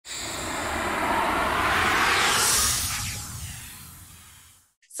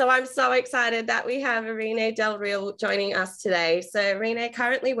So I'm so excited that we have Irene del Real joining us today. So Irene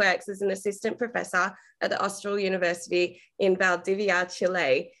currently works as an assistant professor at the Austral University in Valdivia,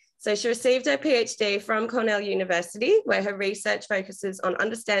 Chile. So she received her Ph.D. from Cornell University, where her research focuses on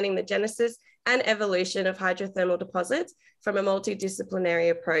understanding the genesis and evolution of hydrothermal deposits from a multidisciplinary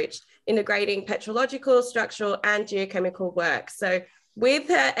approach, integrating petrological, structural, and geochemical work. So with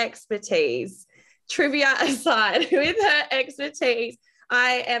her expertise, trivia aside, with her expertise,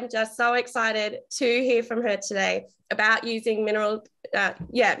 I am just so excited to hear from her today about using mineral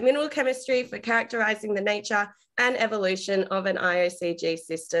chemistry for characterizing the nature and evolution of an IOCG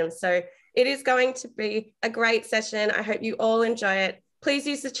system. So it is going to be a great session. I hope you all enjoy it. Please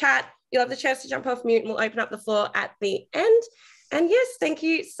use the chat. You'll have the chance to jump off mute and we'll open up the floor at the end. And yes, thank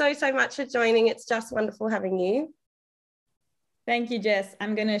you so much for joining. It's just wonderful having you. Thank you, Jess.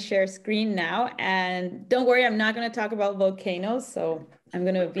 I'm going to share screen now. And don't worry, I'm not going to talk about volcanoes. So I'm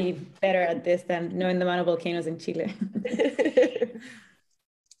going to be better at this than knowing the amount of volcanoes in Chile.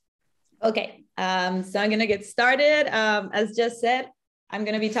 Okay, so I'm going to get started. As Jess said, I'm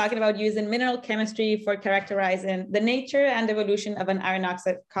going to be talking about using mineral chemistry for characterizing the nature and evolution of an iron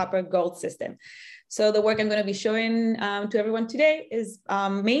oxide copper gold system. So the work I'm going to be showing to everyone today is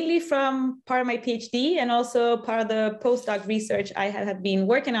mainly from part of my PhD and also part of the postdoc research I have been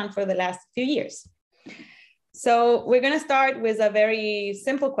working on for the last few years. So we're going to start with a very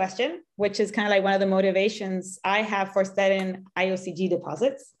simple question, which is kind of like one of the motivations I have for studying IOCG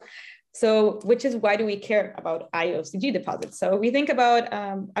deposits. So, which is why do we care about IOCG deposits? So we think about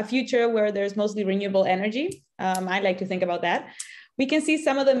a future where there's mostly renewable energy. I like to think about that. We can see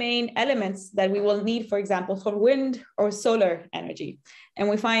some of the main elements that we will need, for example, for wind or solar energy. And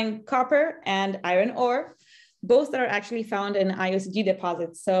we find copper and iron ore, both that are actually found in IOCG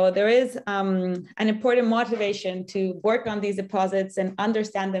deposits. So there is an important motivation to work on these deposits and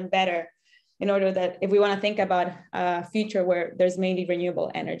understand them better in order that if we want to think about a future where there's mainly renewable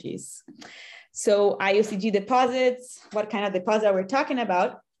energies. So IOCG deposits, what kind of deposit are we talking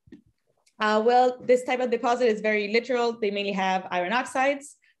about? Well, this type of deposit is very literal. They mainly have iron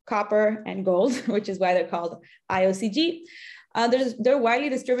oxides, copper, and gold, which is why they're called IOCG. They're widely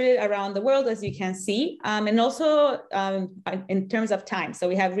distributed around the world, as you can see, and also in terms of time. So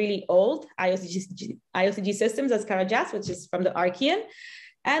we have really old IOCG systems, as Carajás, which is from the Archean,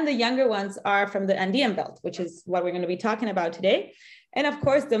 and the younger ones are from the Andean belt, which is what we're going to be talking about today. And of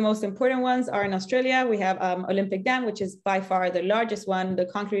course, the most important ones are in Australia. We have Olympic Dam, which is by far the largest one, the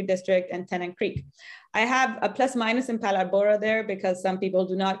Concrete District, and Tennant Creek. I have a plus minus in Palabora there because some people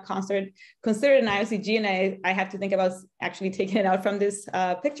do not consider an IOCG, and I have to think about actually taking it out from this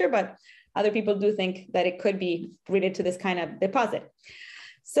picture, but other people do think that it could be related to this kind of deposit.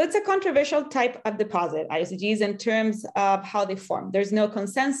 So it's a controversial type of deposit, IOCGs, in terms of how they form. There's no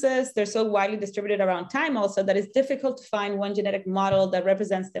consensus. They're so widely distributed around time also that it's difficult to find one genetic model that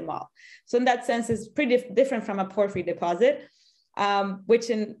represents them all. So in that sense, it's pretty different from a porphyry deposit,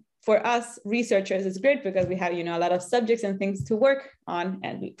 which for us researchers is great because we have, a lot of subjects and things to work on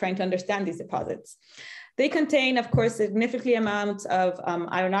and we're trying to understand these deposits. They contain, of course, significant amounts of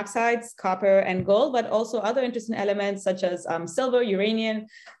iron oxides, copper, and gold, but also other interesting elements such as silver, uranium,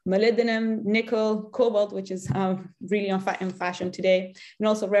 molybdenum, nickel, cobalt, which is really in fashion today, and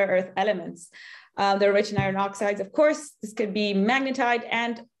also rare earth elements. They're rich in iron oxides, of course. This could be magnetite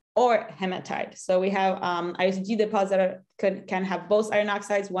and or hematite. So we have IOCG deposits that can have both iron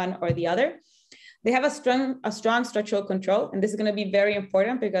oxides, one or the other. They have a strong structural control, and this is going to be very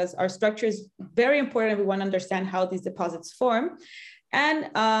important because our structure is very important if we want to understand how these deposits form.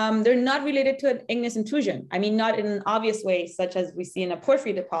 And they're not related to an igneous intrusion. I mean, not in an obvious way, such as we see in a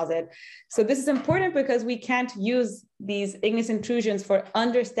porphyry deposit. So this is important because we can't use these igneous intrusions for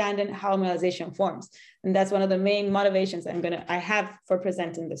understanding how mineralization forms. And that's one of the main motivations I have for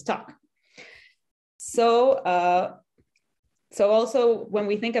presenting this talk. So also when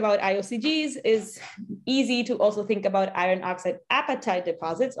we think about IOCGs, it's easy to also think about iron oxide-apatite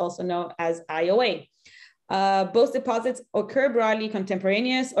deposits, also known as IOA. Both deposits occur broadly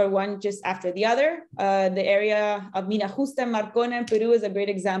contemporaneous or one just after the other. The area of Mina Justa, Marcona in Peru is a great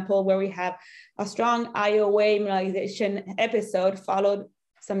example where we have a strong IOA mineralization episode followed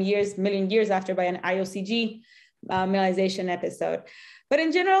some million years after by an IOCG mineralization episode. But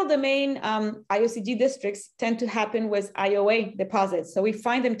in general, the main IOCG districts tend to happen with IOA deposits. So we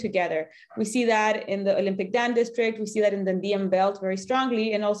find them together. We see that in the Olympic Dam district. We see that in the Andean belt very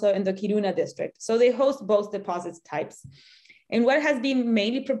strongly, and also in the Kiruna district. So they host both deposits types. And what has been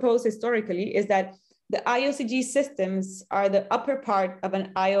mainly proposed historically is that the IOCG systems are the upper part of an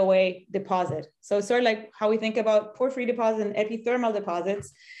IOA deposit. So it's sort of like how we think about porphyry deposits and epithermal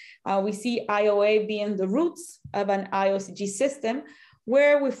deposits. We see IOA being the roots of an IOCG system,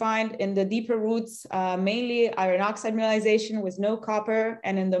 where we find in the deeper roots, mainly iron oxide mineralization with no copper.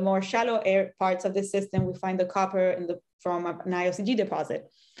 And in the more shallow air parts of the system, we find the copper in the form of an IOCG deposit.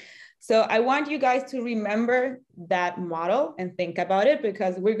 So I want you guys to remember that model and think about it,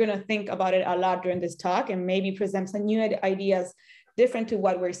 because we're going to think about it a lot during this talk and maybe present some new ideas different to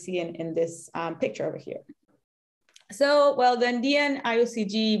what we're seeing in this picture over here. So, well, the Andean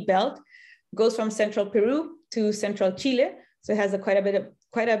IOCG belt goes from central Peru to central Chile. So it has quite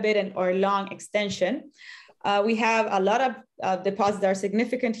a bit or long extension. We have a lot of deposits that are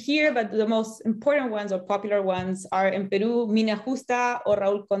significant here, but the most important ones or popular ones are in Peru, Mina Justa or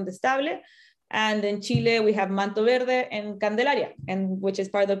Raúl Condestable. And in Chile, we have Manto Verde and Candelaria, which is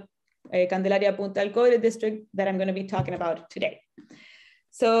part of the Candelaria Punta del Cobre district that I'm going to be talking about today.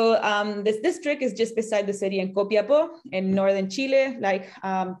 So this district is just beside the city in Copiapó in northern Chile, like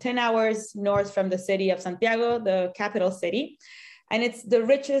 10 hours north from the city of Santiago, the capital city. And it's the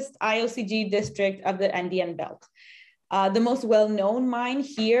richest IOCG district of the Andean belt. The most well-known mine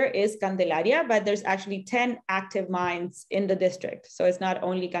here is Candelaria, but there's actually 10 active mines in the district. So it's not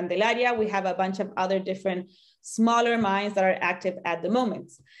only Candelaria, we have a bunch of other different smaller mines that are active at the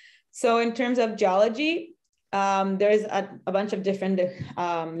moment. So in terms of geology, there's a bunch of different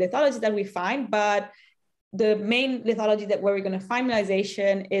lithologies that we find, but the main lithology where we're going to find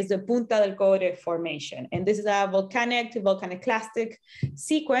mineralization is the Punta del Cobre formation. And this is a volcanic to volcaniclastic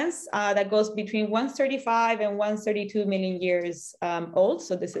sequence that goes between 135 and 132 million years old.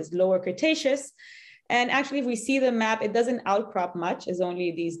 So this is lower Cretaceous. And actually, if we see the map, it doesn't outcrop much. It's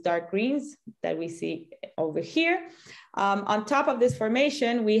only these dark greens that we see over here. On top of this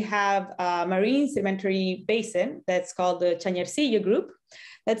formation, we have a marine sedimentary basin that's called the Chañarcillo group.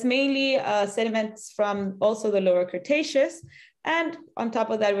 That's mainly sediments from also the lower Cretaceous. And on top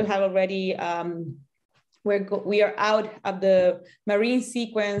of that, we have already, we are out of the marine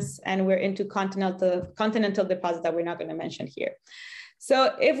sequence and we're into continental deposits that we're not going to mention here.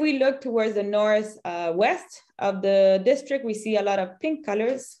 So if we look towards the northwest of the district, we see a lot of pink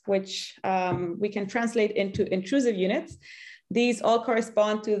colors, which we can translate into intrusive units. These all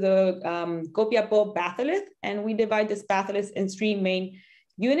correspond to the Copiapó batholith, and we divide this batholith in three main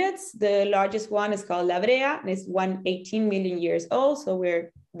units. The largest one is called La Brea, and it's 118 million years old. So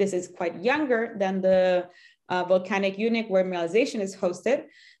this is quite younger than the volcanic unit where mineralization is hosted.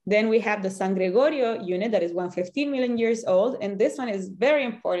 Then we have the San Gregorio unit that is 115 million years old. And this one is very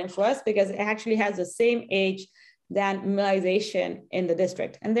important for us because it actually has the same age than mineralization in the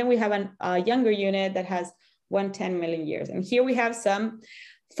district. And then we have a younger unit that has 110 million years. And here we have some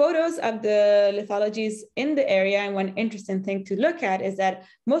photos of the lithologies in the area. And one interesting thing to look at is that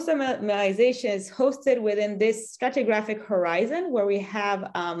most of the mineralization is hosted within this stratigraphic horizon where we have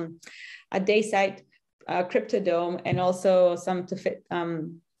a dacite cryptodome and also some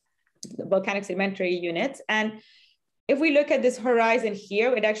volcanic sedimentary units. And if we look at this horizon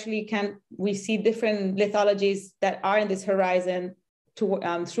here, it actually we see different lithologies that are in this horizon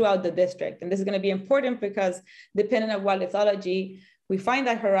throughout the district. And this is going to be important because depending on what lithology we find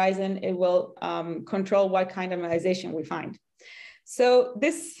that horizon, it will control what kind of mineralization we find. So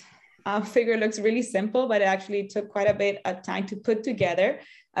this figure looks really simple, but it actually took quite a bit of time to put together.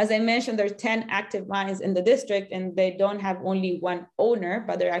 As I mentioned, there's 10 active mines in the district, and they don't have only one owner,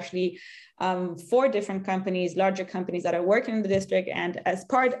 but they're actually 4 different companies, larger companies that are working in the district. And as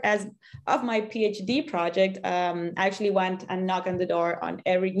part of my PhD project, I actually went and knocked on the door on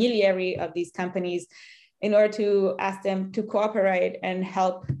nearly every of these companies in order to ask them to cooperate and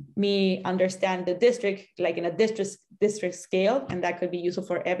help me understand the district, like in a district scale, and that could be useful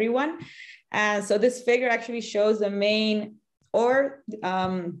for everyone. And so this figure actually shows the main ore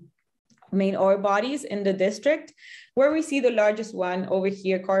bodies in the district, where we see the largest one over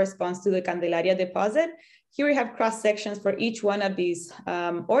here corresponds to the Candelaria deposit. Here we have cross sections for each one of these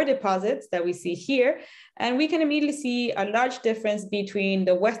ore deposits that we see here. And we can immediately see a large difference between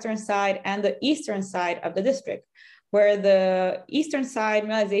the western side and the eastern side of the district, where the eastern side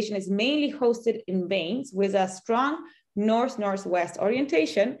mineralization is mainly hosted in veins with a strong north-northwest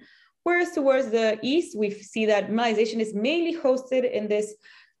orientation, whereas towards the east, we see that mineralization is mainly hosted in this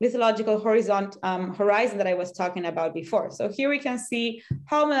lithological horizon that I was talking about before. So here we can see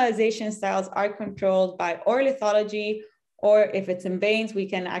how mineralization styles are controlled by ore lithology, or if it's in veins, we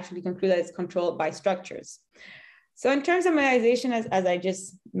can actually conclude that it's controlled by structures. So in terms of mineralization, as I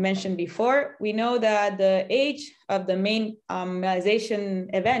just mentioned before, we know that the age of the main mineralization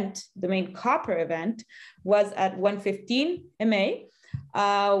event, the main copper event, was at 115 MA.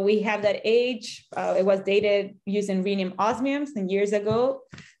 We have that age, it was dated using rhenium osmium some years ago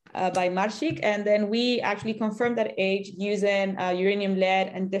by Marshik. And then we actually confirmed that age using uranium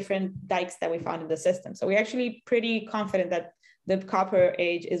lead and different dikes that we found in the system. So we're actually pretty confident that the copper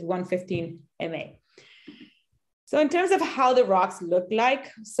age is 115 MA. So in terms of how the rocks look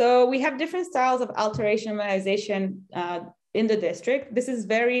like, so we have different styles of alteration and mineralization in the district. This is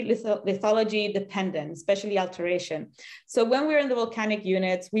very lithology dependent, especially alteration. So when we're in the volcanic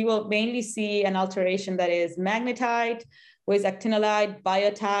units, we will mainly see an alteration that is magnetite with actinolite,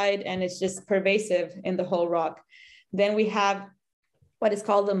 biotite, and it's just pervasive in the whole rock. Then we have what is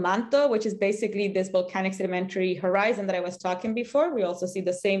called the manto, which is basically this volcanic sedimentary horizon that I was talking before. We also see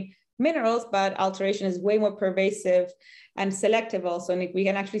the same minerals, but alteration is way more pervasive and selective also. And we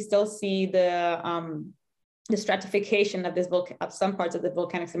can actually still see the stratification of this of some parts of the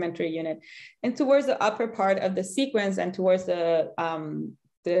volcanic sedimentary unit. And towards the upper part of the sequence and towards the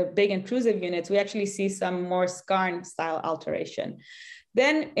big intrusive units, we actually see some more skarn style alteration.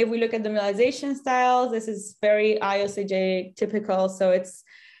 Then if we look at the mineralization styles, this is very IOCG typical. So it's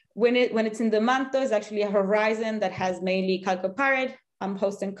when it's in the manto, it's actually a horizon that has mainly chalcopyrite,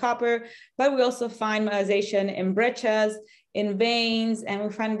 hosting copper, but we also find mineralization in breccias, in veins, and we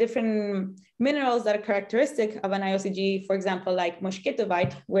find different minerals that are characteristic of an IOCG, for example, like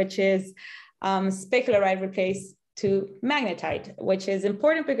mosquitovite, which is specularite replaced to magnetite, which is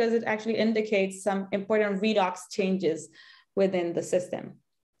important because it actually indicates some important redox changes within the system.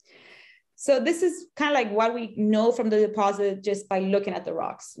 So this is kind of like what we know from the deposit just by looking at the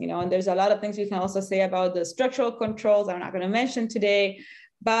rocks, you know, and there's a lot of things we can also say about the structural controls I'm not going to mention today,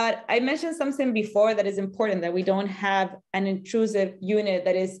 but I mentioned something before that is important, that we don't have an intrusive unit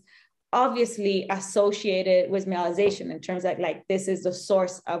that is obviously associated with mineralization in terms of like this is the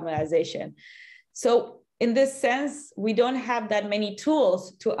source of mineralization. So in this sense, we don't have that many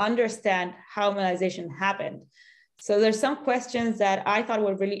tools to understand how mineralization happened. So there's some questions that I thought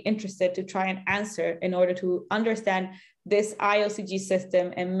were really interested to try and answer in order to understand this IOCG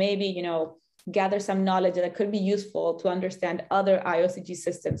system and maybe, you know, gather some knowledge that could be useful to understand other IOCG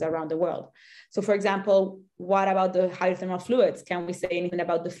systems around the world. So for example, what about the hydrothermal fluids? Can we say anything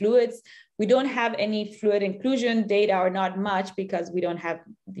about the fluids? We don't have any fluid inclusion data, or not much, because we don't have,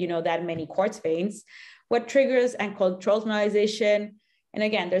 you know, that many quartz veins. What triggers and controls mineralization? And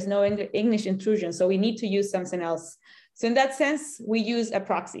again, there's no igneous intrusion, so we need to use something else. So in that sense, we use a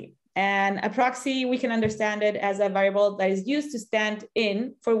proxy. And a proxy, we can understand it as a variable that is used to stand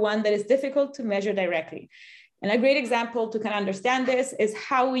in for one that is difficult to measure directly. And a great example to kind of understand this is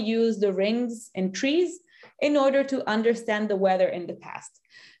how we use the rings in trees in order to understand the weather in the past.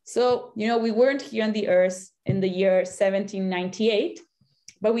 So, you know, we weren't here on the Earth in the year 1798,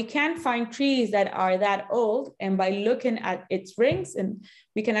 but we can find trees that are that old, and by looking at its rings, and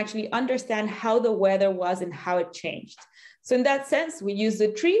we can actually understand how the weather was and how it changed. So in that sense, we use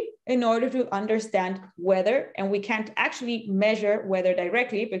the tree in order to understand weather, and we can't actually measure weather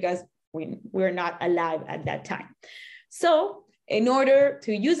directly because we're not alive at that time. So in order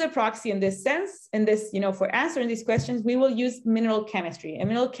to use a proxy in this sense, in this, you know, for answering these questions, we will use mineral chemistry. And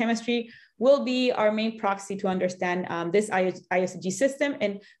mineral chemistry will be our main proxy to understand this IOCG system.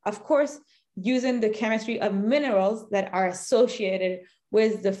 And of course, using the chemistry of minerals that are associated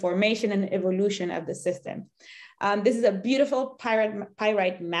with the formation and evolution of the system. This is a beautiful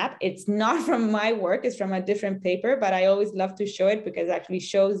pyrite map. It's not from my work, it's from a different paper, but I always love to show it because it actually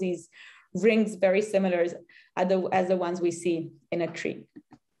shows these rings very similar as the ones we see in a tree.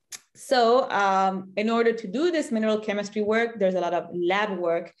 So in order to do this mineral chemistry work, there's a lot of lab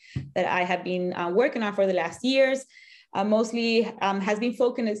work that I have been working on for the last years. Mostly has been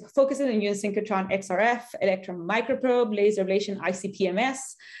focusing on using synchrotron XRF, electron microprobe, laser ablation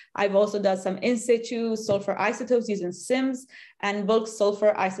ICP-MS. I've also done some in situ sulfur isotopes using SIMS and bulk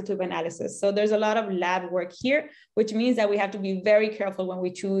sulfur isotope analysis. So there's a lot of lab work here, which means that we have to be very careful when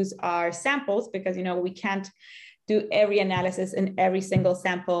we choose our samples because, you know, we can't do every analysis in every single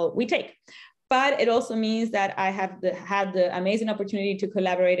sample we take. But it also means that I have had the amazing opportunity to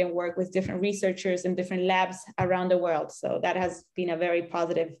collaborate and work with different researchers in different labs around the world. So that has been a very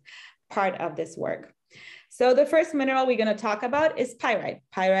positive part of this work. So the first mineral we're going to talk about is pyrite.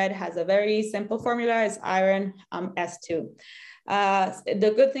 Pyrite has a very simple formula, it's iron S2.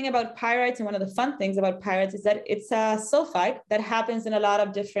 The good thing about pyrites, and one of the fun things about pyrites, is that it's a sulfide that happens in a lot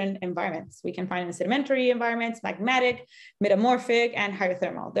of different environments. We can find in sedimentary environments, magmatic, metamorphic, and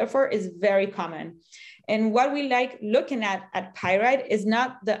hydrothermal. Therefore, is very common. And what we like looking at pyrite is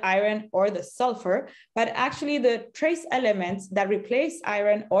not the iron or the sulfur, but actually the trace elements that replace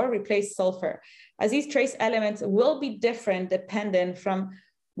iron or replace sulfur, as these trace elements will be different dependent from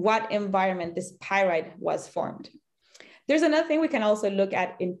what environment this pyrite was formed. There's another thing we can also look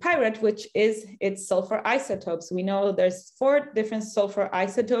at in pyrite, which is its sulfur isotopes. We know there's 4 different sulfur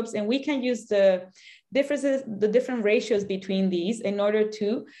isotopes, and we can use the differences, the different ratios between these in order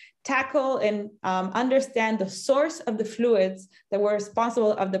to tackle and understand the source of the fluids that were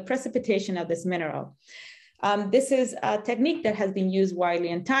responsible of the precipitation of this mineral. This is a technique that has been used widely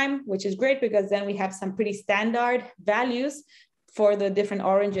in time, which is great because then we have some pretty standard values for the different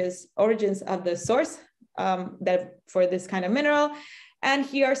origins of the source that for this kind of mineral. And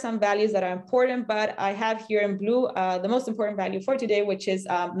here are some values that are important, but I have here in blue the most important value for today, which is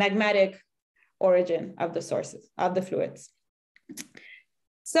magmatic origin of the sources of the fluids.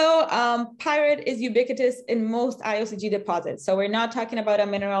 So pyrite is ubiquitous in most IOCG deposits. So we're not talking about a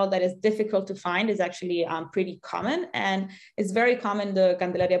mineral that is difficult to find. It's actually pretty common, and it's very common in the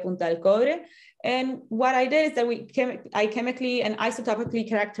Candelaria Punta del Cobre. And what I did is that I chemically and isotopically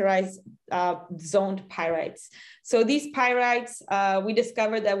characterized zoned pyrites. So these pyrites, we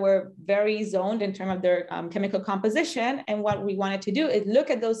discovered that were very zoned in terms of their chemical composition. And what we wanted to do is look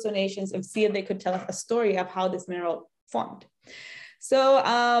at those zonations and see if they could tell us a story of how this mineral formed.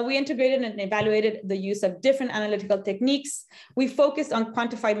 So we integrated and evaluated the use of different analytical techniques. We focused on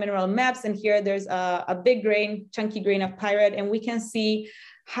quantified mineral maps, and here there's a big grain, chunky grain of pyrite, and we can see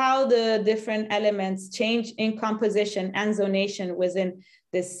how the different elements change in composition and zonation within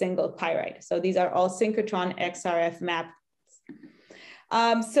this single pyrite. So these are all synchrotron XRF maps.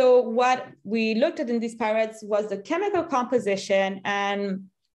 So what we looked at in these pyrites was the chemical composition, and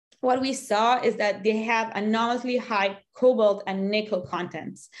what we saw is that they have enormously high cobalt and nickel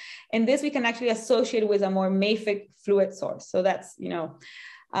contents. And this we can actually associate with a more mafic fluid source. So that's,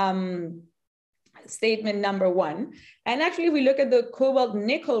 statement number 1. And actually, if we look at the cobalt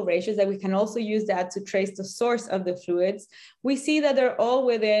nickel ratios, that we can also use that to trace the source of the fluids, we see that they're all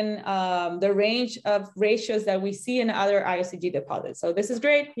within the range of ratios that we see in other IOCG deposits. So this is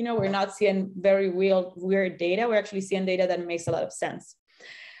great. We're not seeing very weird data. We're actually seeing data that makes a lot of sense.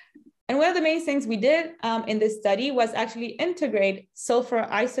 And one of the main things we did in this study was actually integrate sulfur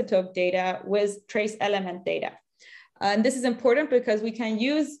isotope data with trace element data. And this is important because we can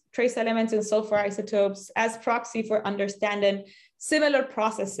use trace elements and sulfur isotopes as proxy for understanding similar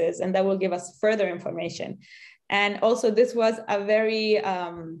processes, and that will give us further information. And also this was a very,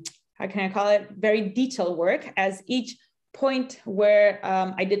 how can I call it, very detailed work, as each point where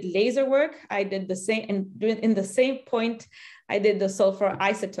I did laser work, I did the same, and in the same point, I did the sulfur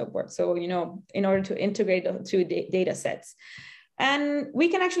isotope work. So, in order to integrate the 2 data sets. And we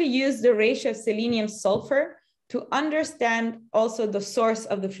can actually use the ratio of selenium sulfur to understand also the source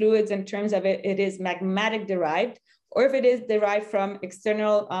of the fluids in terms of it is magmatic derived, or if it is derived from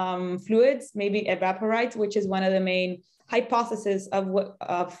external fluids, maybe evaporites, which is one of the main hypotheses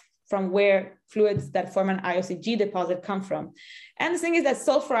from where fluids that form an IOCG deposit come from. And the thing is that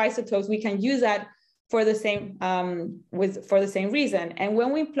sulfur isotopes, we can use that for the same for the same reason. And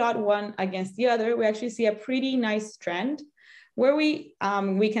when we plot one against the other, we actually see a pretty nice trend where we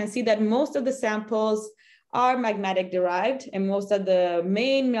can see that most of the samples are magmatic derived, and most of the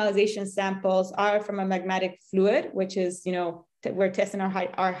main mineralization samples are from a magmatic fluid, which is, we're testing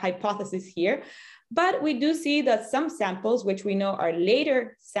our hypothesis here. But we do see that some samples, which we know are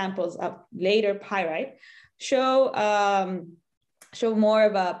later samples of later pyrite, show more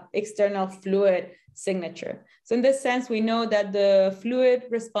of a external fluid signature. So in this sense, we know that the fluid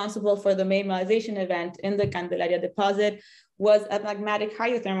responsible for the main mineralization event in the Candelaria deposit was a magmatic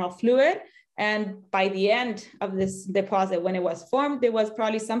hydrothermal fluid. And by the end of this deposit, when it was formed, there was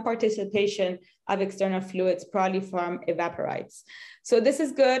probably some participation of external fluids, probably from evaporites. So this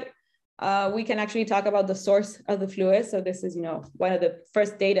is good. We can actually talk about the source of the fluid. So this is, one of the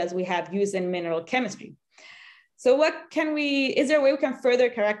first data we have used in mineral chemistry. So is there a way we can further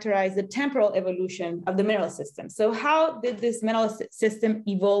characterize the temporal evolution of the mineral system? So how did this mineral system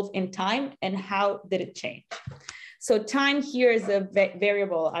evolve in time, and how did it change? So time here is a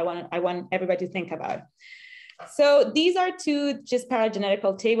variable I want everybody to think about. So these are 2 just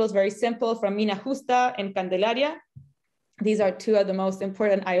paragenetical tables, very simple, from Mina Justa and Candelaria. These are 2 of the most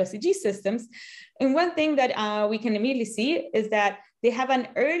important IOCG systems. And one thing that we can immediately see is that they have an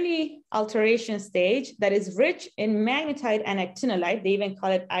early alteration stage that is rich in magnetite and actinolite. They even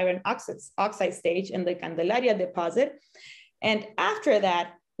call it iron oxide stage in the Candelaria deposit. And after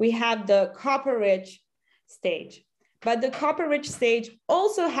that, we have the copper-rich stage. But the copper-rich stage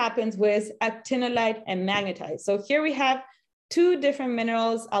also happens with actinolite and magnetite. So here we have two different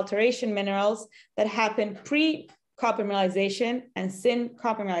minerals, alteration minerals, that happen pre-copper mineralization and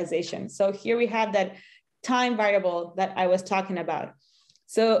syn-copper mineralization. So here we have that time variable that I was talking about.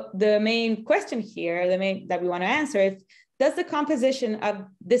 So the main question here, that we want to answer is, does the composition of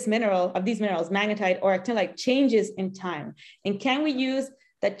this mineral, of these minerals, magnetite or actinolite, changes in time? And can we use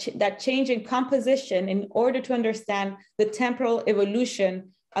that change in composition in order to understand the temporal evolution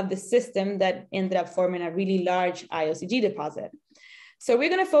of the system that ended up forming a really large IOCG deposit? So we're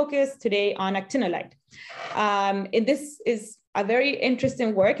going to focus today on actinolite. And this is a very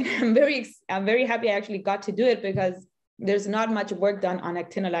interesting work, and I'm very happy I actually got to do it, because there's not much work done on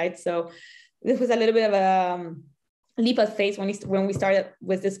actinolite. So this was a little bit of a leap of faith when we started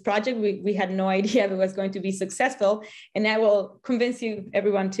with this project. We had no idea if it was going to be successful, and I will convince you,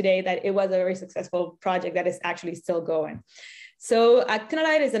 everyone, today that it was a very successful project that is actually still going. So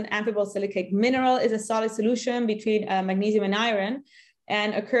actinolite is an amphibole silicate mineral, is a solid solution between magnesium and iron,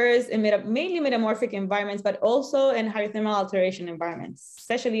 and occurs in mainly metamorphic environments, but also in hydrothermal alteration environments,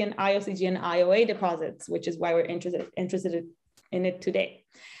 especially in IOCG and IOA deposits, which is why we're interested in it today.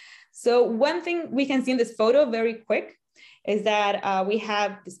 So one thing we can see in this photo very quick is that we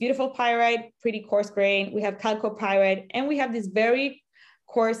have this beautiful pyrite, pretty coarse grain. We have chalcopyrite, and we have these very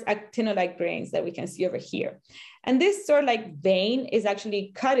coarse actinolite grains that we can see over here. And this sort of like vein is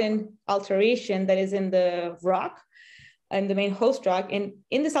actually cut-in alteration that is in the rock and the main host rock. And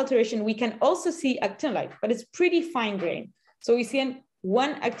in this alteration, we can also see actinolite, but it's pretty fine grain. So we see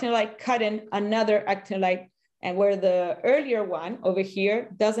one actinolite cut in another actinolite, and where the earlier one over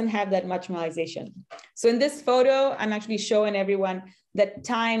here doesn't have that much mineralization. So in this photo, I'm actually showing everyone that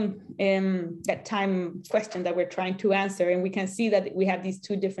time question that we're trying to answer. And we can see that we have these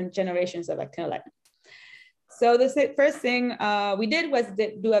two different generations of actinolite. So the first thing we did was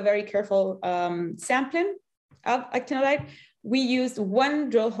do a very careful sampling of actinolite. We used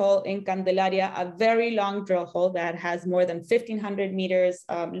one drill hole in Candelaria, a very long drill hole that has more than 1,500 meters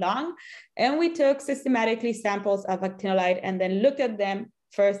long. And we took systematically samples of actinolite and then looked at them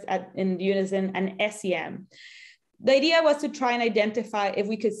first in unison and SEM. The idea was to try and identify if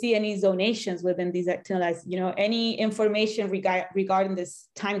we could see any zonations within these actinolites, any information regarding this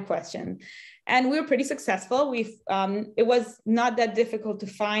time question. And we were pretty successful. It was not that difficult to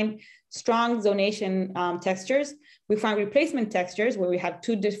find strong zonation textures. We find replacement textures where we have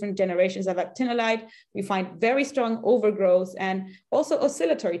two different generations of actinolite. We find very strong overgrowth and also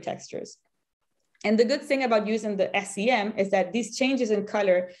oscillatory textures. And the good thing about using the SEM is that these changes in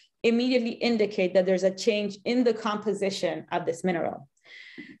color immediately indicate that there's a change in the composition of this mineral.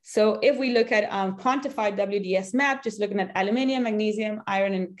 So if we look at quantified WDS map, just looking at aluminum, magnesium,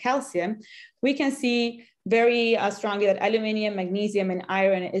 iron, and calcium, we can see very strongly that aluminum, magnesium, and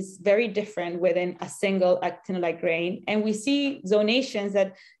iron is very different within a single actinolite grain. And we see zonations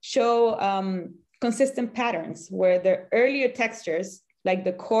that show consistent patterns where the earlier textures, like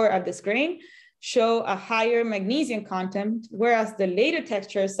the core of this grain, show a higher magnesium content, whereas the later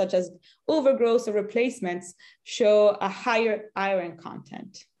textures, such as overgrowth or replacements, show a higher iron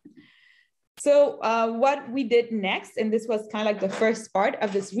content. So what we did next, and this was kind of like the first part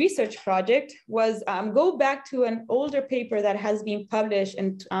of this research project, was go back to an older paper that has been published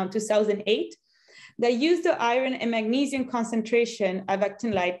in 2008 that used the iron and magnesium concentration of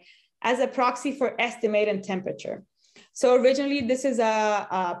actinolite as a proxy for estimated temperature. So originally, this is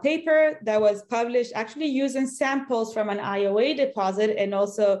a paper that was published actually using samples from an IOA deposit and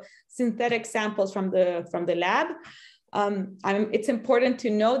also synthetic samples from the lab. It's important to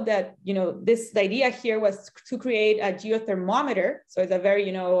note that, the idea here was to create a geothermometer. So it's a very,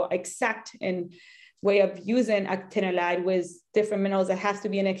 exact way of using actinolite with different minerals that has to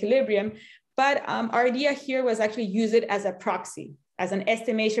be in equilibrium. But our idea here was actually use it as a proxy, as an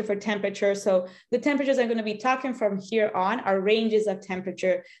estimation for temperature. So the temperatures I'm going to be talking from here on are ranges of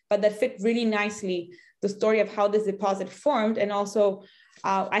temperature, but that fit really nicely the story of how this deposit formed. And also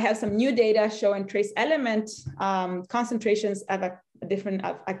I have some new data showing trace element concentrations of different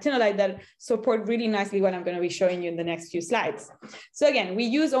actinolite that support really nicely what I'm going to be showing you in the next few slides. So again, we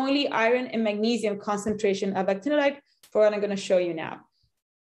use only iron and magnesium concentration of actinolite for what I'm going to show you now.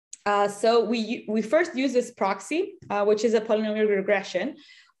 So we first use this proxy, which is a polynomial regression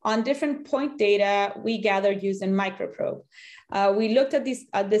on different point data we gathered using microprobe. We looked at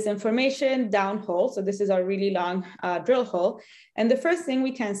this information downhole. So this is our really long drill hole. And the first thing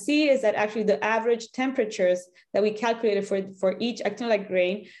we can see is that actually the average temperatures that we calculated for each actinolite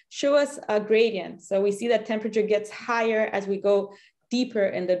grain show us a gradient. So we see that temperature gets higher as we go deeper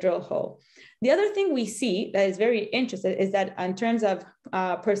in the drill hole. The other thing we see that is very interesting is that in terms of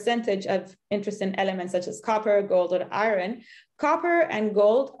percentage of interesting elements such as copper, gold, or iron, copper and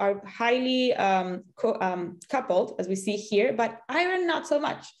gold are highly coupled, as we see here, but iron not so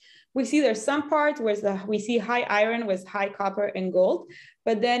much. We see there's some parts where we see high iron with high copper and gold,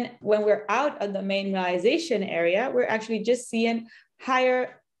 but then when we're out of the main mineralization area, we're actually just seeing high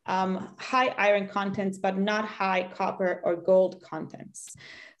iron contents, but not high copper or gold contents.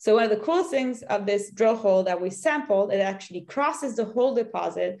 So one of the coolest things of this drill hole that we sampled, it actually crosses the whole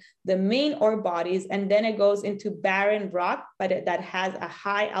deposit, the main ore bodies, and then it goes into barren rock, but that has a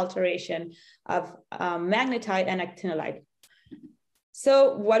high alteration of magnetite and actinolite.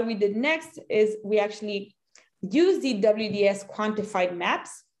 So what we did next is we actually used the WDS quantified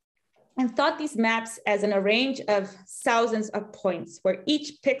maps and thought these maps as an array of thousands of points where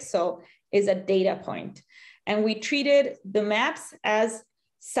each pixel is a data point. And we treated the maps as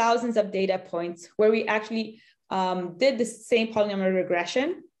thousands of data points where we actually did the same polynomial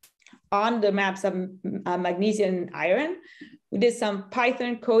regression on the maps of magnesium and iron. We did some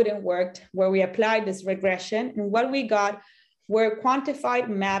Python code and worked where we applied this regression, and what we got were quantified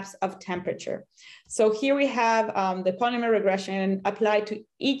maps of temperature. So here we have the polynomial regression applied to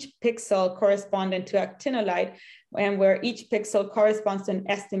each pixel corresponding to actinolite, and where each pixel corresponds to an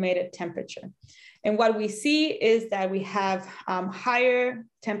estimated temperature. And what we see is that we have higher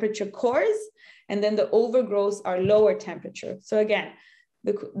temperature cores, and then the overgrowths are lower temperature. So again,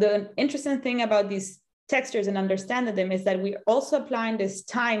 the interesting thing about these textures and understanding them is that we're also applying this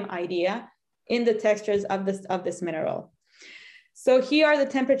time idea in the textures of this mineral. So here are the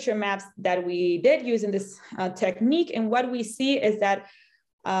temperature maps that we did using this technique. And what we see is that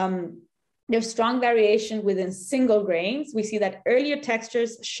there's strong variation within single grains. We see that earlier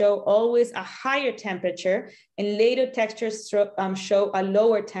textures show always a higher temperature and later textures show a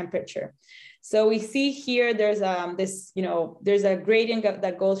lower temperature. So we see here there's there's a gradient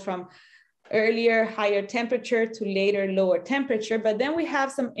that goes from earlier higher temperature to later lower temperature. But then we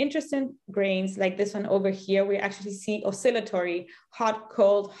have some interesting grains like this one over here. We actually see oscillatory hot,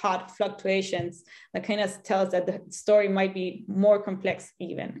 cold, hot fluctuations that kind of tells that the story might be more complex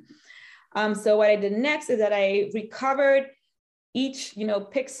even. So what I did next is that I recovered each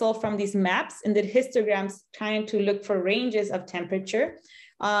pixel from these maps and did histograms trying to look for ranges of temperature.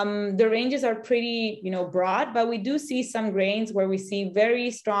 The ranges are pretty broad, but we do see some grains where we see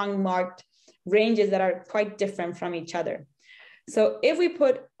very strong marked ranges that are quite different from each other. So if we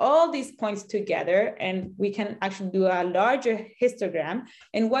put all these points together, and we can actually do a larger histogram,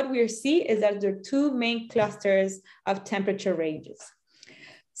 and what we see is that there are two main clusters of temperature ranges.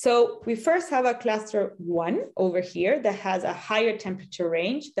 So we first have a cluster 1 over here that has a higher temperature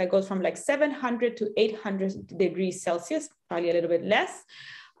range that goes from like 700 to 800 degrees Celsius, probably a little bit less.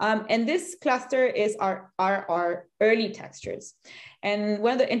 And this cluster is our early textures. And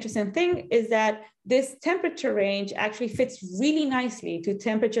one of the interesting things is that this temperature range actually fits really nicely to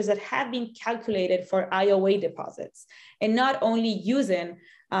temperatures that have been calculated for IOA deposits, and not only using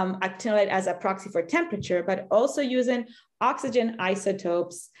actinolite as a proxy for temperature, but also using oxygen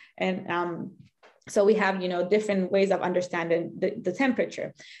isotopes. And so we have different ways of understanding the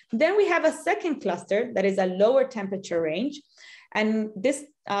temperature. Then we have a second cluster that is a lower temperature range. And this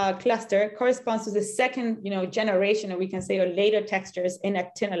cluster corresponds to the second generation, or we can say, or later textures in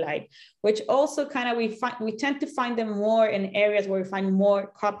actinolite, which also we tend to find them more in areas where we find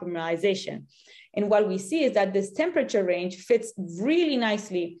more copper mineralization. And what we see is that this temperature range fits really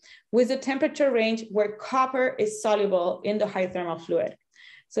nicely with the temperature range where copper is soluble in the hydrothermal fluid.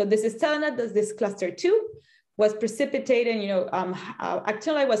 So this is telling us that this cluster 2 was precipitated,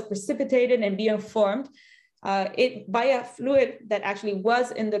 actinolite was precipitated and being formed by a fluid that actually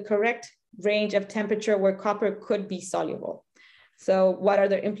was in the correct range of temperature where copper could be soluble. So what are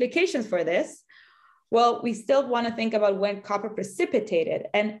the implications for this? Well, we still want to think about when copper precipitated,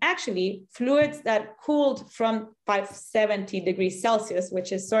 and actually fluids that cooled from 570 degrees Celsius,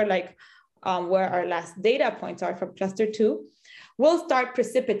 which is sort of like where our last data points are from cluster 2, will start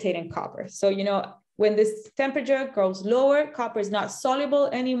precipitating copper. So, when this temperature goes lower, copper is not soluble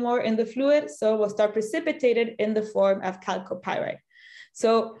anymore in the fluid, so it will start precipitated in the form of chalcopyrite.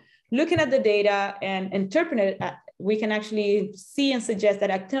 So looking at the data and interpreting it, we can actually see and suggest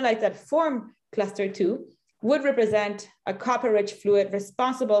that actinolites that form cluster 2 would represent a copper-rich fluid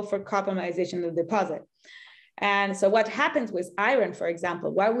responsible for copper mineralization of the deposit. And so what happens with iron, for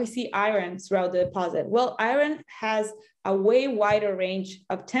example, why we see iron throughout the deposit? Well, iron has a way wider range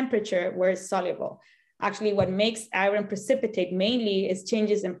of temperature where it's soluble. Actually, what makes iron precipitate mainly is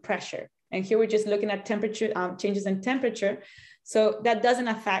changes in pressure. And here we're just looking at temperature, changes in temperature. So that doesn't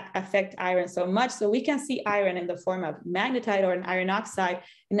affect iron so much. So we can see iron in the form of magnetite or an iron oxide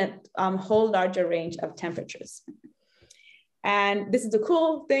in a whole larger range of temperatures. And this is the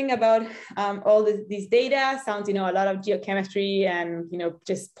cool thing about all these data. Sounds, a lot of geochemistry and,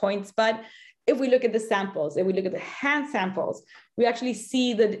 just points. But if we look at the samples, if we look at the hand samples, we actually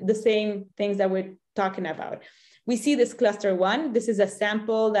see the same things that we're talking about. We see this cluster 1. This is a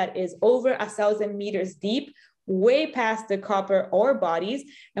sample that is over 1,000 meters deep, way past the copper ore bodies.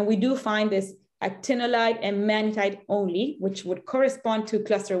 And we do find this actinolite and magnetite only, which would correspond to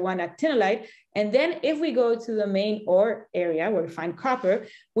cluster 1 actinolite. And then if we go to the main ore area where we find copper,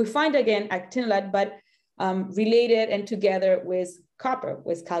 we find again actinolite, but related and together with copper,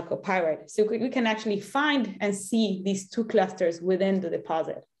 with chalcopyrite. So we can actually find and see these two clusters within the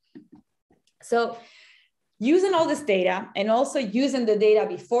deposit. So using all this data and also using the data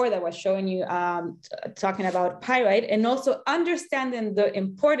before that was showing you, talking about pyrite, and also understanding the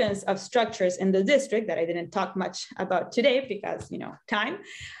importance of structures in the district that I didn't talk much about today because, time,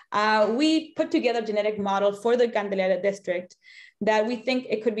 we put together a genetic model for the Candelaria district that we think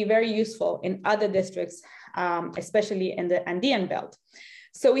it could be very useful in other districts, especially in the Andean belt.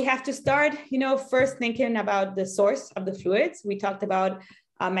 So we have to start, first thinking about the source of the fluids. We talked about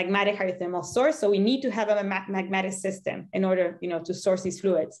a magmatic hydrothermal source. So we need to have a magmatic system in order, to source these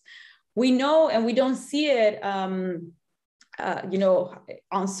fluids. We know, and we don't see it, on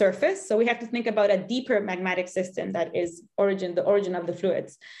surface. So we have to think about a deeper magmatic system that is the origin of the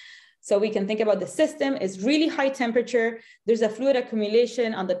fluids. So we can think about the system is really high temperature. There's a fluid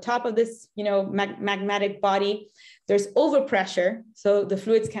accumulation on the top of this, magmatic body. There's overpressure, so the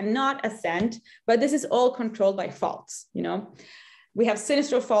fluids cannot ascend, but this is all controlled by faults, We have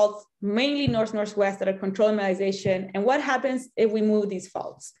sinistral faults, mainly north-northwest, that are controlling mineralization. And what happens if we move these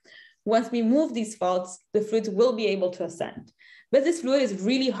faults? Once we move these faults, the fluids will be able to ascend. But this fluid is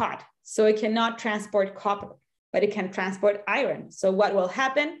really hot, so it cannot transport copper, but it can transport iron. So what will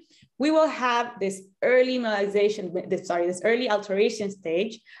happen? We will have this early mineralization, this early alteration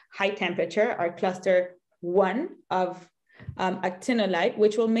stage, high temperature, our cluster 1 of actinolite,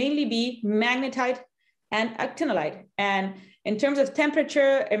 which will mainly be magnetite and actinolite. And in terms of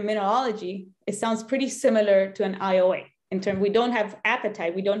temperature and mineralogy, it sounds pretty similar to an IOA. We don't have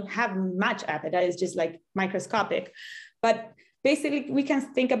apatite, we don't have much apatite, it's just like microscopic. But basically, we can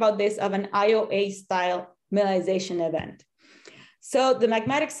think about this of an IOA style mineralization event. So the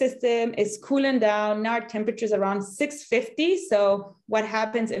magmatic system is cooling down. Now our temperature is around 650. So what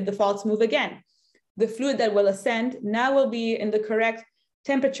happens if the faults move again? The fluid that will ascend now will be in the correct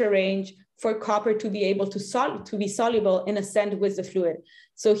temperature range for copper to be able to be soluble and ascend with the fluid.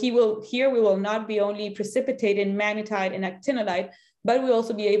 So here we will not be only precipitating magnetite and actinolite, but we'll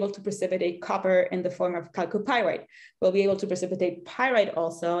also be able to precipitate copper in the form of chalcopyrite. We'll be able to precipitate pyrite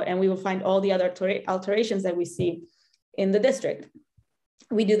also, and we will find all the other alterations that we see in the district.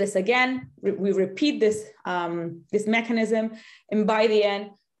 We do this again, we repeat this, this mechanism, and by the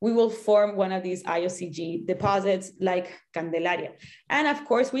end, we will form one of these IOCG deposits like Candelaria. And of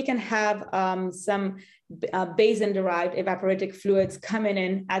course, we can have some basin-derived evaporitic fluids coming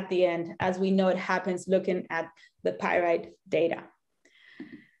in at the end, as we know it happens looking at the pyrite data.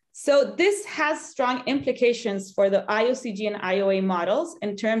 So this has strong implications for the IOCG and IOA models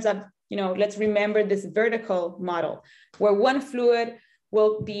in terms of, let's remember this vertical model where one fluid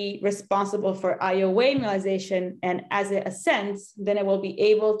will be responsible for IOA mineralization, and as it ascends, then it will be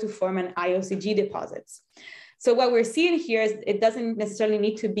able to form an IOCG deposits. So what we're seeing here is it doesn't necessarily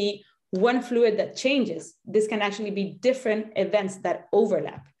need to be one fluid that changes. This can actually be different events that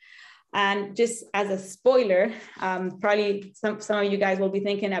overlap. And just as a spoiler, probably some of you guys will be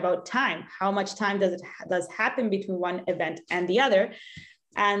thinking about time. How much time does happen between one event and the other?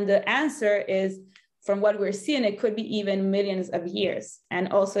 And the answer is, from what we're seeing, it could be even millions of years.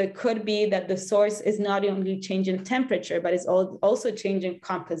 And also it could be that the source is not only changing temperature, but it's also changing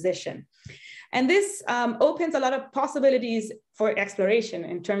composition. And this opens a lot of possibilities for exploration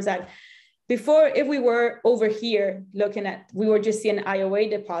in terms that before, if we were over here looking at, we were just seeing IOA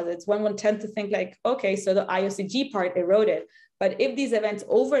deposits, one would tend to think like, okay, so the IOCG part eroded. But if these events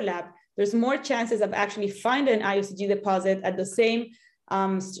overlap, there's more chances of actually finding an IOCG deposit at the same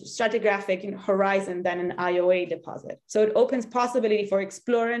stratigraphic horizon than an IOA deposit. So it opens possibility for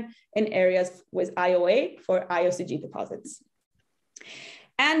exploring in areas with IOA for IOCG deposits.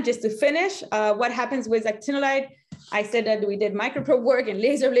 And just to finish, what happens with actinolite? I said that we did microprobe work and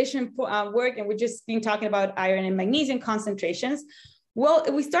laser ablation work, and we're just been talking about iron and magnesium concentrations. Well,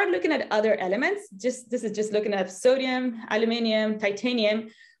 if we start looking at other elements, this is just looking at sodium, aluminum, titanium,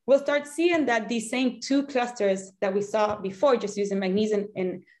 we'll start seeing that these same two clusters that we saw before, just using magnesium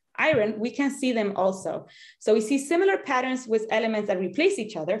and iron, we can see them also. So we see similar patterns with elements that replace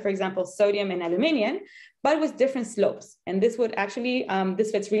each other, for example, sodium and aluminum, but with different slopes. And this would actually,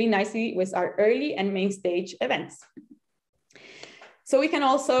 this fits really nicely with our early and main stage events. So we can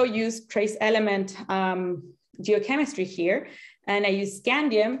also use trace element geochemistry here. And I use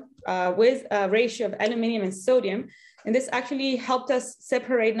scandium with a ratio of aluminum and sodium. And this actually helped us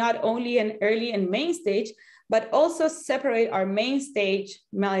separate not only an early and main stage, but also separate our main stage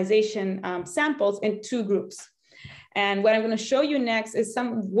mineralization samples in two groups. And what I'm going to show you next is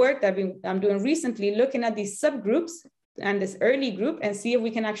some work that I'm doing recently, looking at these subgroups and this early group and see if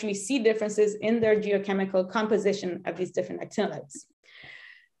we can actually see differences in their geochemical composition of these different actinolites.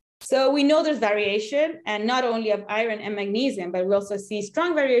 So we know there's variation, and not only of iron and magnesium, but we also see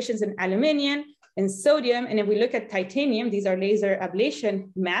strong variations in aluminum and sodium. And if we look at titanium, these are laser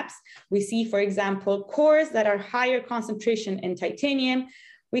ablation maps. We see, for example, cores that are higher concentration in titanium.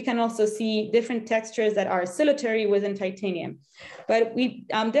 We can also see different textures that are solitary within titanium. But we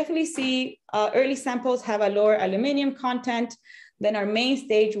definitely see early samples have a lower aluminum content. Then our main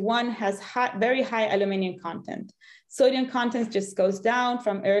stage one has very high aluminum content. Sodium content just goes down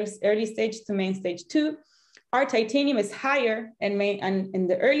from early stage to main stage 2. Our titanium is higher in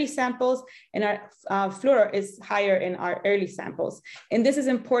the early samples, and our fluor is higher in our early samples. And this is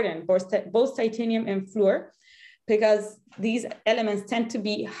important, both titanium and fluor, because these elements tend to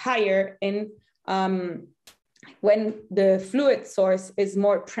be higher in when the fluid source is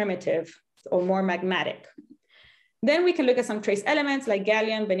more primitive or more magmatic. Then we can look at some trace elements like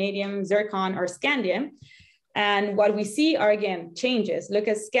gallium, vanadium, zircon, or scandium. And what we see are, again, changes. Look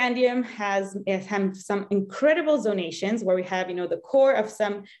at scandium has some incredible zonations where we have, the core of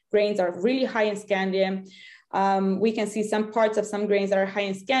some grains are really high in scandium. We can see some parts of some grains that are high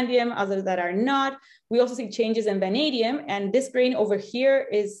in scandium, others that are not. We also see changes in vanadium. And this grain over here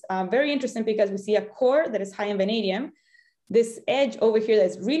is very interesting because we see a core that is high in vanadium. This edge over here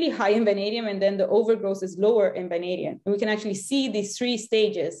that's really high in vanadium, and then the overgrowth is lower in vanadium. And we can actually see these three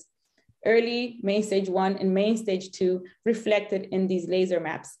stages: early, main stage 1, and main stage 2 reflected in these laser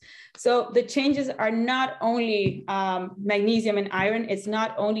maps. So the changes are not only magnesium and iron, it's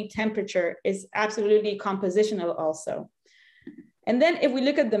not only temperature, it's absolutely compositional also. And then if we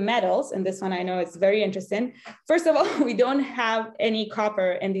look at the metals, and this one I know it's very interesting. First of all, we don't have any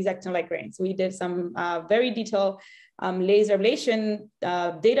copper in these actinolite grains. We did some very detailed laser ablation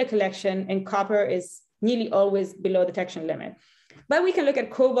data collection, and copper is nearly always below the detection limit. But we can look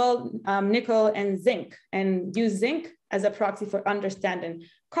at cobalt, nickel, and zinc, and use zinc as a proxy for understanding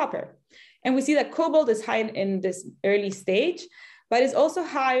copper. And we see that cobalt is high in this early stage, but is also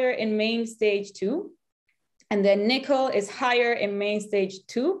higher in main stage 2. And then nickel is higher in main stage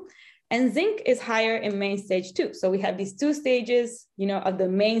 2, and zinc is higher in main stage 2. So we have these two stages, of the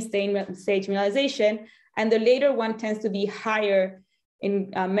main stage mineralization, and the later one tends to be higher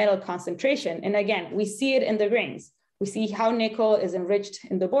in metal concentration. And again, we see it in the grains. We see how nickel is enriched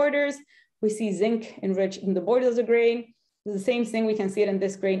in the borders. We see zinc enriched in the borders of the grain. The same thing, we can see it in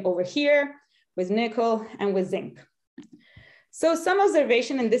this grain over here with nickel and with zinc. So some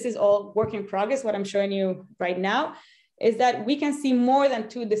observation, and this is all work in progress, what I'm showing you right now, is that we can see more than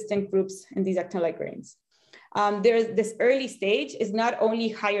two distinct groups in these actinolite grains. There's this early stage is not only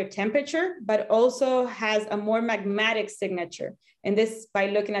higher temperature, but also has a more magmatic signature. And this by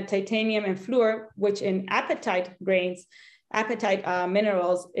looking at titanium and fluor, which in apatite grains, apatite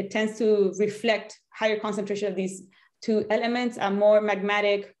minerals, it tends to reflect higher concentration of these two elements, a more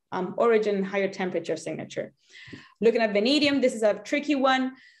magmatic origin, higher temperature signature. Looking at vanadium, this is a tricky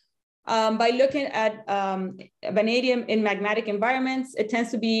one. By looking at vanadium in magmatic environments, it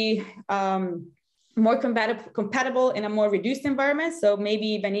tends to be more compatible in a more reduced environment. So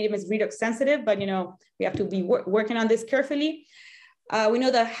maybe vanadium is redox sensitive, but we have to be working on this carefully. We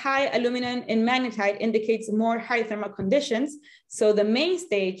know that high aluminum in magnetite indicates more hydrothermal conditions. So the main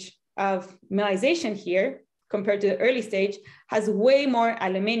stage of mineralization here, compared to the early stage, has way more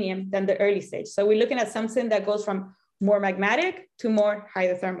aluminum than the early stage. So we're looking at something that goes from more magmatic to more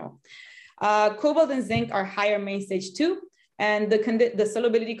hydrothermal. Cobalt and zinc are higher main stage 2, And the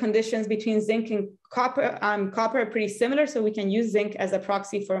solubility conditions between zinc and copper are pretty similar. So we can use zinc as a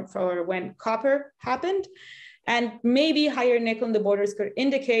proxy for when copper happened. And maybe higher nickel in the borders could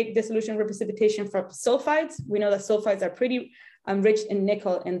indicate dissolution or precipitation from sulfides. We know that sulfides are pretty rich in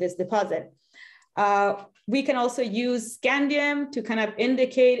nickel in this deposit. We can also use scandium to kind of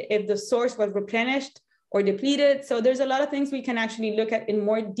indicate if the source was replenished or depleted. So there's a lot of things we can actually look at in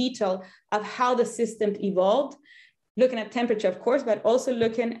more detail of how the system evolved, looking at temperature, of course, but also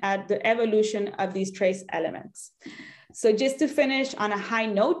looking at the evolution of these trace elements. So just to finish on a high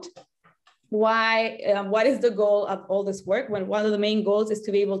note, what is the goal of all this work? When one of the main goals is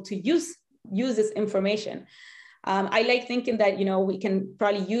to be able to use this information. I like thinking that, we can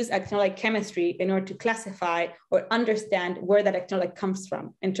probably use actinolite chemistry in order to classify or understand where that actinolite comes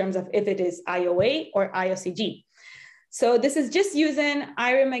from in terms of if it is IOA or IOCG. So this is just using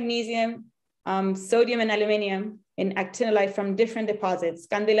iron, magnesium, sodium, and aluminum in actinolite from different deposits.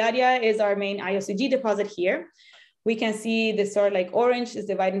 Candelaria is our main IOCG deposit here. We can see this sort of like orange is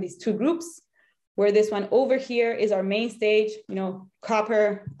divided in these two groups, where this one over here is our main stage,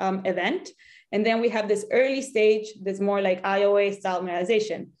 copper event. And then we have this early stage, this more like IOA style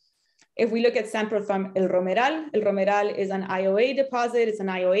mineralization. If we look at samples from El Romeral is an IOA deposit, it's an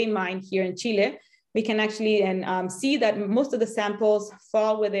IOA mine here in Chile. We can actually see that most of the samples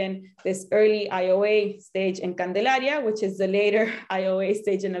fall within this early IOA stage in Candelaria, which is the later IOA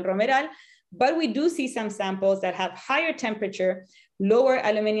stage in El Romeral. But we do see some samples that have higher temperature, lower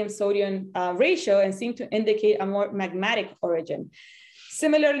aluminum sodium ratio, and seem to indicate a more magmatic origin.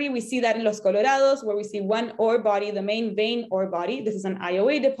 Similarly, we see that in Los Colorados, where we see one ore body, the main vein ore body. This is an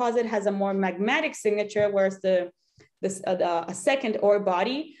IOA deposit, has a more magmatic signature, whereas a second ore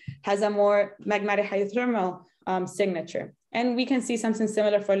body has a more magmatic hydrothermal signature. And we can see something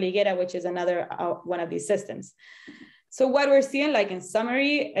similar for Liguera, which is another one of these systems. So what we're seeing, like in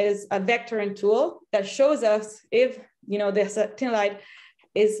summary, is a vectoring tool that shows us if, the actinolite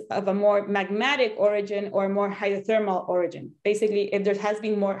is of a more magmatic origin or more hydrothermal origin. Basically, if there has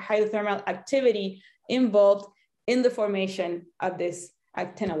been more hydrothermal activity involved in the formation of this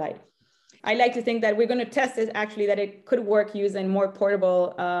actinolite. I like to think that we're going to test it actually, that it could work using more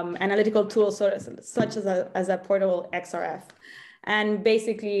portable analytical tools such as a portable XRF. And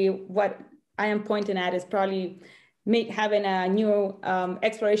basically what I am pointing at is probably having a new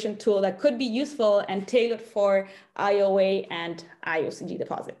exploration tool that could be useful and tailored for IOA and IOCG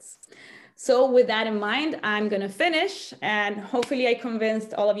deposits. So with that in mind, I'm going to finish, and hopefully I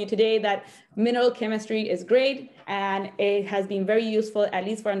convinced all of you today that mineral chemistry is great and it has been very useful, at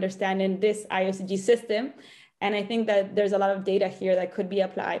least for understanding this IOCG system. And I think that there's a lot of data here that could be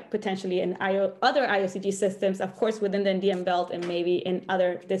applied potentially in other IOCG systems, of course, within the Andean belt and maybe in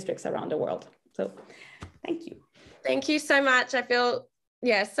other districts around the world. So thank you. Thank you so much. I feel,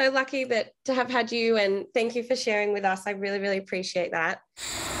 so lucky to have had you, and thank you for sharing with us. I really, really appreciate that.